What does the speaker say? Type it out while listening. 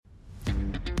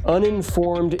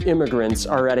Uninformed immigrants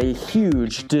are at a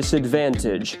huge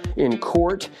disadvantage in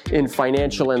court, in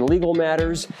financial and legal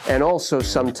matters, and also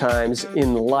sometimes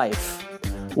in life.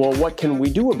 Well, what can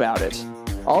we do about it?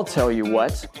 I'll tell you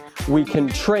what. We can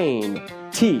train,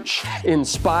 teach,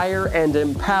 inspire, and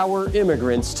empower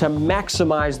immigrants to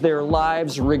maximize their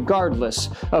lives regardless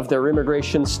of their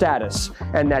immigration status.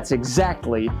 And that's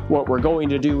exactly what we're going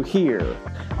to do here.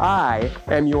 I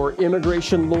am your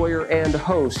immigration lawyer and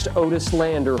host, Otis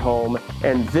Landerholm,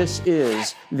 and this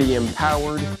is the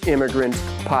Empowered Immigrant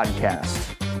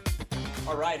Podcast.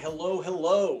 All right,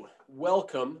 hello.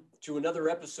 Welcome to another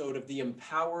episode of the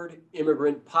Empowered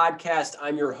Immigrant Podcast.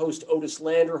 I'm your host, Otis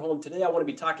Landerholm. Today I want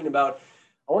to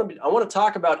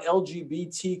talk about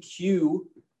LGBTQ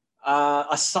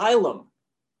Asylum.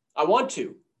 All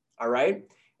right?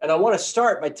 And I want to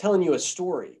start by telling you a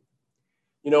story.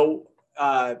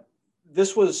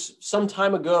 This was some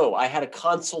time ago. I had a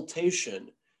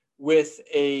consultation with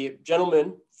a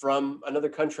gentleman from another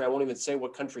country. I won't even say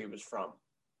what country he was from.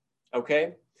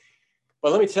 Okay?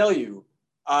 But let me tell you,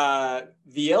 the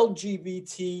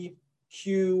LGBTQ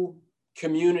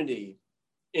community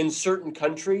in certain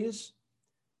countries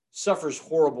suffers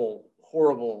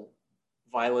horrible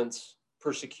violence,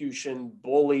 persecution,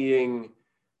 bullying,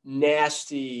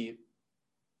 nasty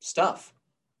stuff.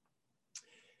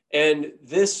 And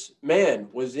this man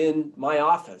was in my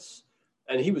office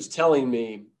and he was telling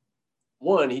me,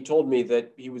 he told me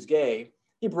that he was gay.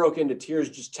 He broke into tears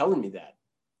just telling me that.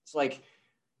 It's like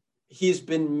he's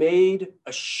been made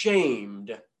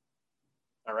ashamed.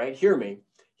 All right, hear me.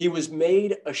 He was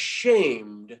made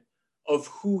ashamed of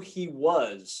who he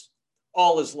was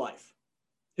all his life,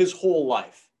 his whole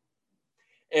life.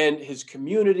 And his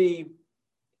community,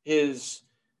 it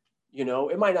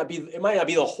might not be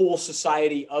the whole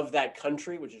society of that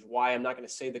country, which is why I'm not going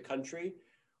to say the country.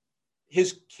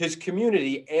 His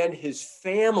community and his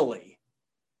family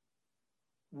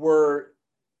were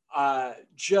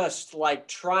just like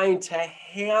trying to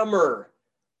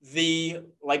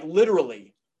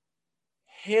literally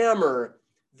hammer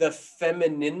the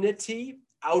femininity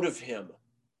out of him.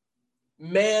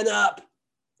 Man up,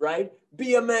 right?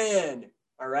 Be a man,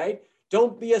 all right?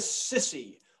 Don't be a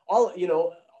sissy.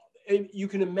 You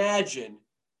can imagine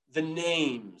the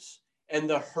names and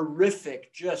the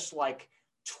horrific, just like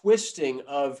twisting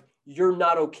of you're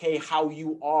not okay how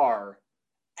you are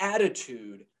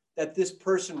attitude that this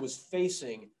person was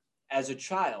facing as a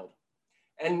child.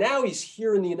 And now he's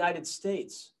here in the United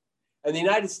States. And the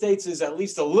United States is at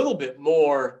least a little bit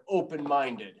more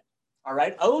open-minded, all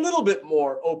right? A little bit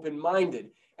more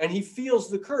open-minded. And he feels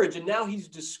the courage. And now he's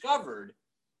discovered,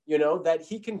 that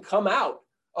he can come out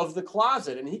of the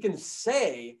closet and he can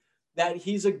say that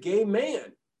he's a gay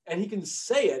man. And he can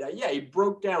say it. Yeah, he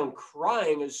broke down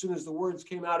crying as soon as the words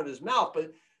came out of his mouth.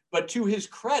 But to his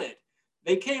credit,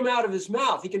 they came out of his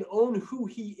mouth. He can own who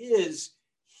he is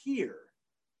here.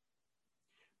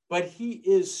 But he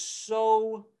is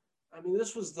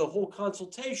this was the whole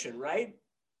consultation, right?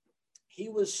 He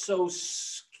was so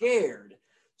scared,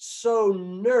 so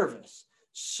nervous,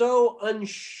 so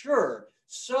unsure,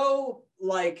 so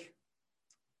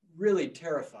really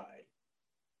terrified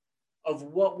of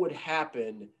what would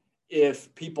happen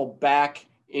if people back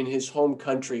in his home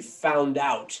country found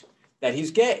out that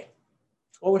he's gay.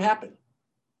 What would happen?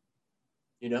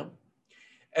 And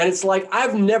it's like,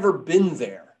 I've never been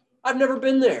there.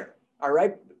 All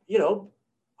right.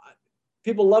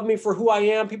 People love me for who I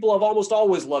am. People have almost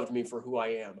always loved me for who I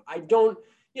am. I don't,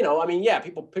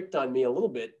 people picked on me a little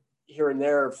bit here and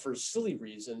there for silly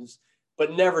reasons,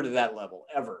 but never to that level,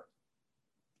 ever.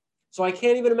 So I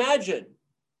can't even imagine.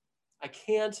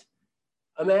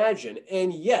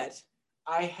 And yet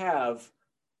I have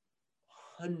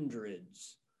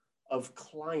hundreds of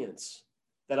clients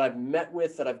that I've met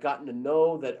with, that I've gotten to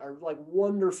know, that are like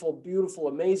wonderful, beautiful,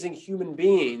 amazing human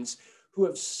beings who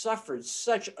have suffered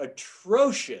such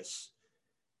atrocious,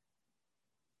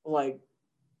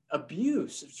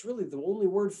 abuse. It's really the only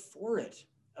word for it.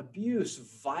 Abuse,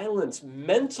 violence,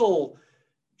 mental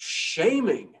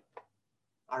shaming.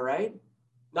 All right?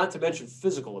 Not to mention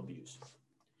physical abuse.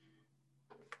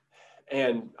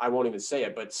 And I won't even say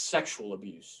it, but sexual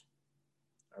abuse.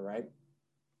 All right?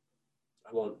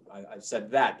 I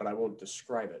said that, but I won't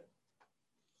describe it.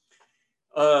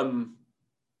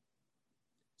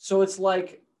 So it's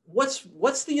like,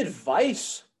 what's the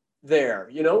advice there?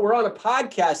 We're on a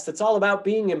podcast that's all about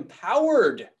being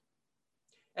empowered.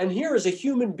 And here is a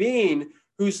human being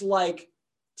who's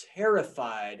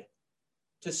terrified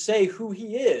to say who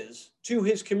he is to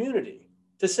his community,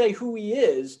 to say who he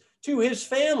is to his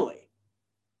family.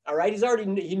 All right.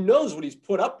 He knows what he's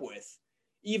put up with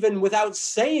even without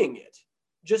saying it,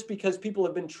 just because people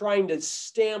have been trying to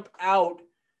stamp out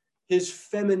his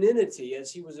femininity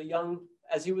as he was a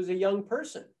young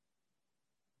person.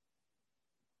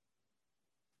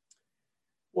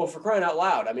 Well, for crying out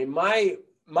loud, I mean, my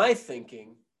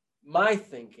thinking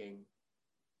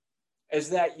is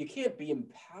that you can't be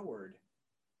empowered.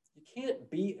 You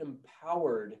can't be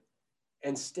empowered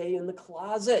and stay in the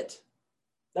closet.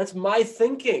 That's my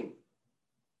thinking.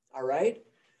 All right?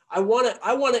 I want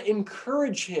to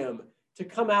encourage him to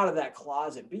come out of that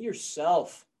closet. Be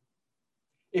yourself.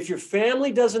 If your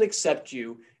family doesn't accept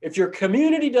you, if your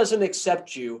community doesn't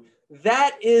accept you,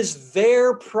 that is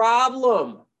their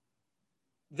problem.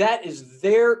 That is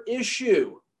their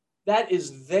issue. That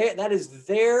is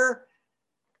their,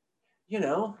 you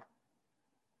know,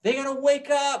 they got to wake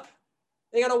up.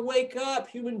 They got to wake up.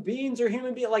 Human beings are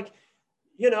human beings. Like,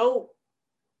 you know,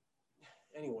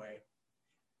 anyway,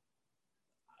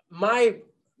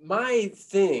 my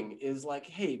thing is like,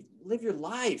 hey, live your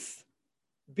life.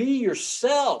 Be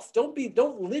yourself. Don't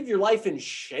live your life in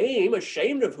shame,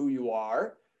 ashamed of who you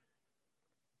are.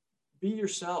 Be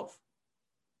yourself.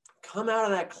 Come out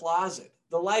of that closet.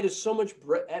 The light is so much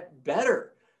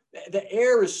better. The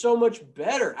air is so much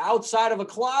better outside of a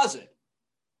closet.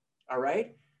 All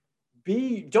right?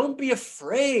 Don't be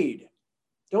afraid.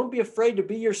 Don't be afraid to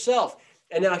be yourself.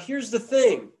 And now here's the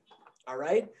thing. All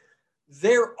right?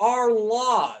 There are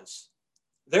laws.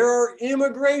 There are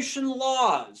immigration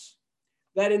laws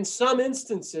that in some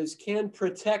instances can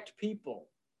protect people.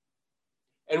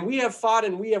 And we have fought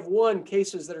and we have won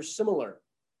cases that are similar.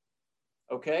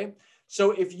 Okay?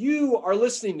 So if you are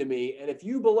listening to me and if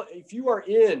you are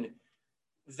in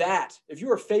that, if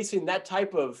you are facing that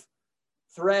type of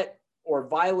threat or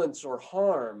violence or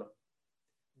harm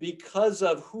because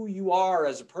of who you are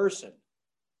as a person,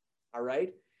 all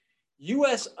right?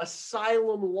 U.S.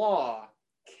 asylum law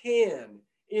can,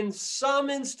 in some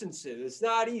instances, it's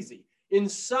not easy, in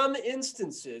some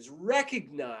instances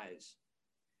recognize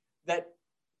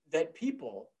that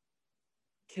people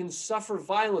can suffer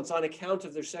violence on account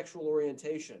of their sexual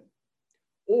orientation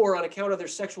or on account of their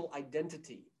sexual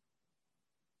identity.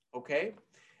 Okay?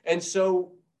 And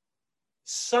so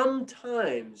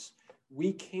sometimes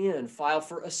we can file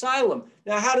for asylum.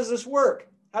 Now, how does this work?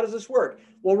 How does this work?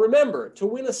 Well, remember, to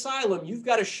win asylum, you've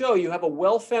got to show you have a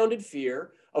well-founded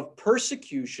fear of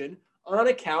persecution on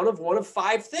account of one of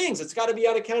 5 things. It's got to be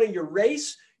on account of your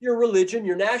race, your religion,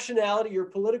 your nationality, your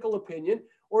political opinion,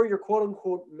 or your quote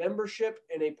unquote membership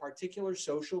in a particular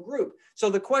social group. So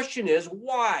the question is,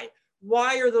 why?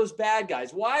 Why are those bad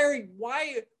guys? Why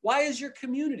is your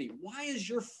community, why is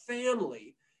your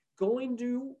family going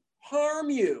to harm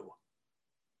you?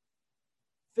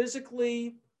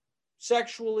 Physically,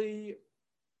 sexually,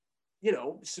 you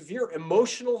know, severe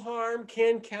emotional harm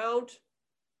can count,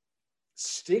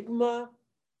 stigma,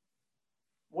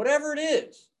 whatever it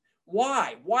is.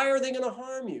 Why? Why are they going to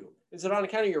harm you? Is it on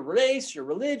account of your race, your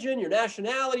religion, your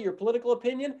nationality, your political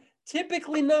opinion?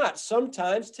 Typically not.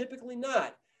 Sometimes, typically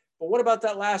not. But what about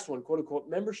that last one, quote unquote,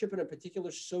 membership in a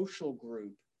particular social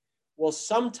group? Well,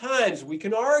 sometimes we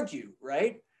can argue,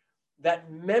 right,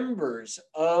 that members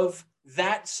of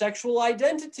that sexual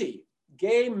identity,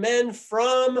 gay men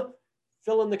from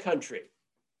fill in the country,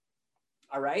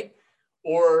 all right?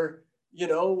 Or, you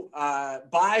know,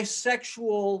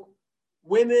 bisexual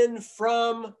women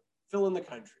from fill in the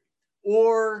country.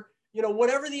 Or, you know,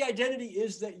 whatever the identity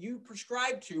is that you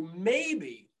prescribe to,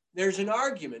 maybe there's an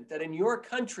argument that in your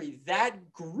country,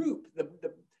 that group, the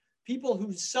people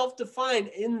who self-define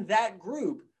in that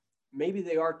group, maybe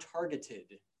they are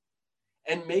targeted.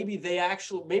 And maybe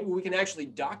we can actually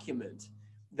document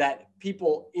that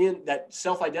people that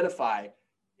self-identify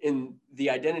in the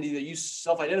identity that you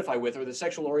self-identify with or the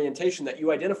sexual orientation that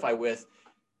you identify with,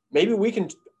 maybe we can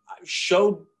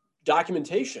show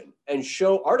documentation and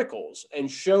show articles and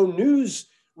show news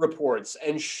reports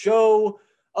and show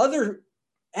other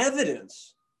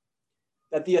evidence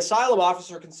that the asylum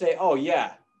officer can say, oh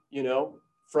yeah, you know,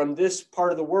 from this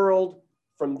part of the world,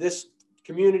 from this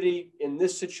community, in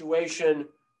this situation,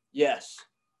 yes,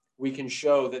 we can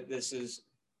show that this is,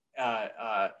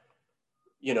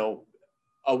 you know,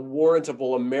 a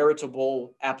warrantable, a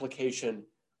meritable application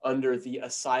under the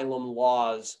asylum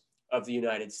laws of the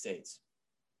United States.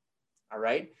 All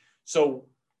right. So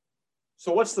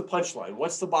what's the punchline?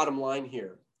 What's the bottom line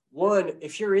here? One,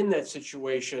 if you're in that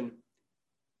situation,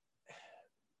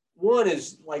 one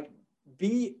is like,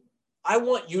 I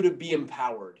want you to be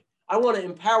empowered. I want to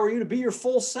empower you to be your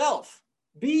full self.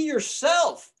 Be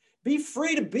yourself. Be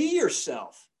free to be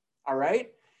yourself. All right.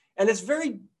 And it's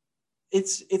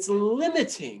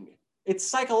limiting It's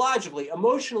psychologically,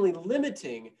 emotionally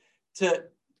limiting to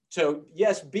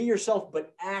yes, be yourself,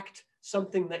 but act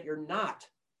something that you're not.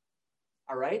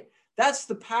 All right? That's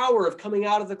the power of coming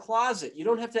out of the closet. You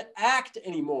don't have to act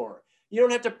anymore. You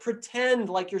don't have to pretend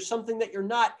like you're something that you're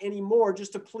not anymore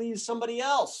just to please somebody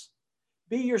else.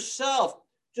 Be yourself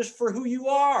just for who you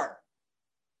are.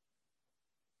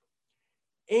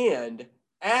 And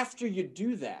after you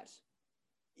do that,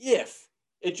 if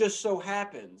it just so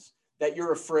happens that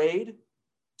you're afraid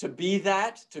to be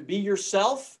that, to be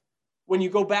yourself, when you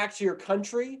go back to your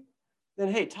country,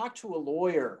 then hey, talk to a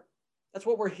lawyer. That's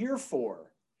what we're here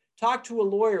for. Talk to a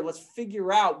lawyer. Let's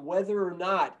figure out whether or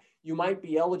not you might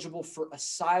be eligible for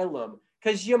asylum,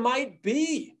 because you might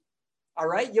be. All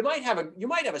right? You might have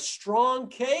a strong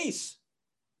case.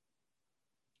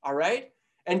 All right?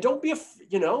 And don't be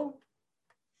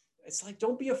it's like,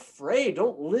 don't be afraid.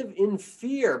 Don't live in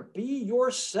fear. Be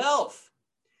yourself.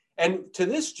 And to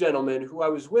this gentleman who I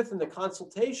was with in the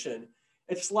consultation,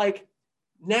 it's like,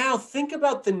 now think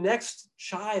about the next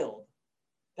child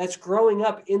that's growing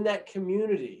up in that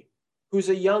community, who's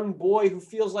a young boy who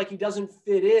feels like he doesn't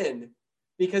fit in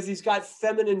because he's got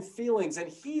feminine feelings, and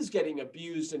he's getting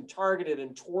abused and targeted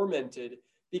and tormented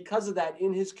because of that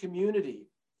in his community.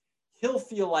 He'll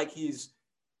feel like he's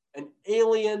an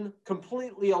alien,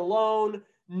 completely alone,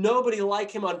 nobody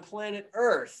like him on planet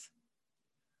Earth,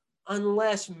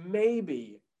 unless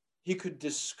maybe he could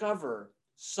discover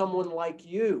someone like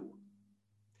you.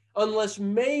 Unless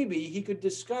maybe he could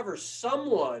discover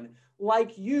someone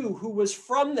like you who was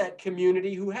from that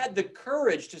community, who had the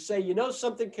courage to say, you know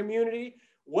something, community,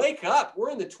 wake up. We're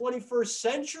in the 21st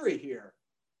century here.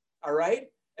 All right?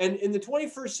 And in the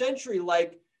 21st century,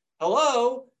 like,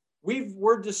 hello,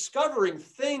 we're discovering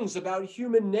things about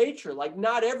human nature. Like,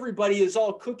 not everybody is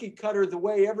all cookie cutter the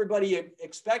way everybody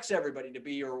expects everybody to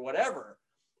be or whatever.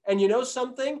 And you know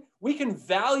something? We can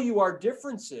value our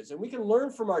differences, and we can learn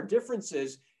from our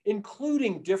differences,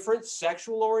 including different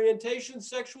sexual orientations,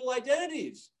 sexual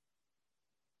identities.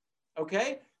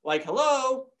 Okay? Like,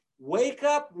 hello, wake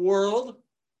up, world.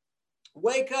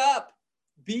 Wake up.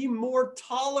 Be more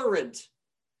tolerant.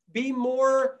 Be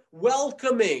more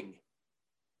welcoming.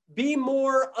 Be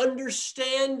more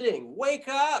understanding. Wake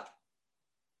up.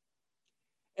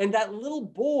 And that little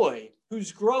boy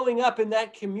who's growing up in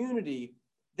that community,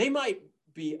 they might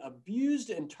be abused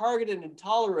and targeted and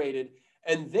tolerated,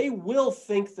 and they will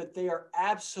think that they are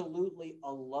absolutely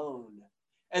alone.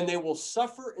 And they will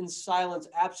suffer in silence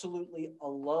absolutely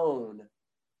alone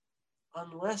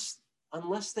unless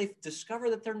they discover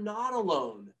that they're not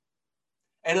alone.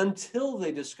 And until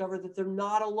they discover that they're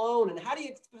not alone. And how do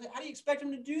you expect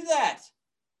them to do that?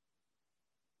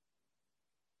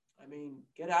 I mean,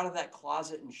 get out of that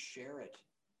closet and share it.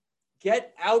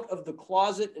 Get out of the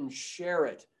closet and share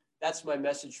it. That's my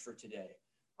message for today.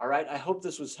 All right. I hope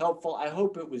this was helpful. I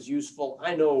hope it was useful.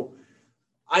 I know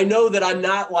that I'm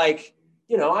not like,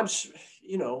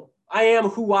 I am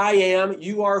who I am.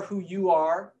 You are who you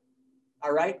are.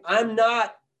 All right. I'm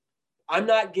not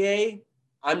gay.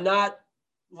 I'm not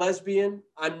lesbian.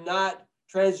 I'm not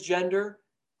transgender.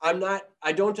 I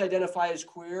don't identify as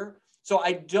queer. So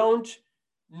I don't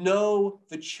know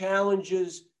the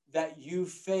challenges that you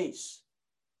face.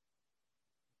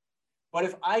 But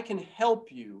if I can help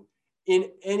you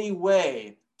in any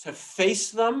way to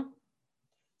face them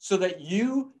so that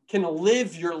you can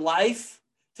live your life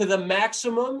to the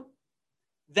maximum,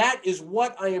 that is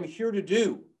what I am here to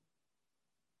do.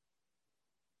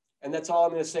 And that's all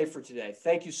I'm going to say for today.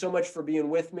 Thank you so much for being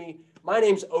with me. My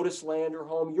name's Otis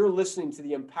Landerholm. You're listening to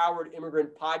the Empowered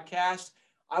Immigrant Podcast.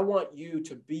 I want you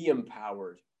to be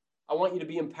empowered. I want you to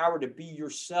be empowered to be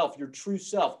yourself, your true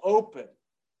self, open.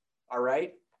 All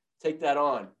right? Take that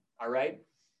on. All right?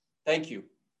 Thank you.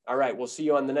 All right. We'll see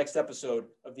you on the next episode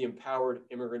of the Empowered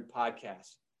Immigrant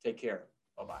Podcast. Take care.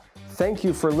 Bye-bye. Thank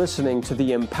you for listening to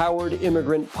the Empowered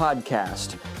Immigrant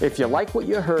Podcast. If you like what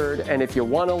you heard and if you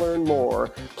want to learn more,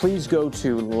 please go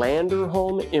to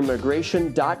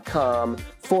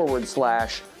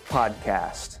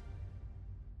landerholmimmigration.com/podcast.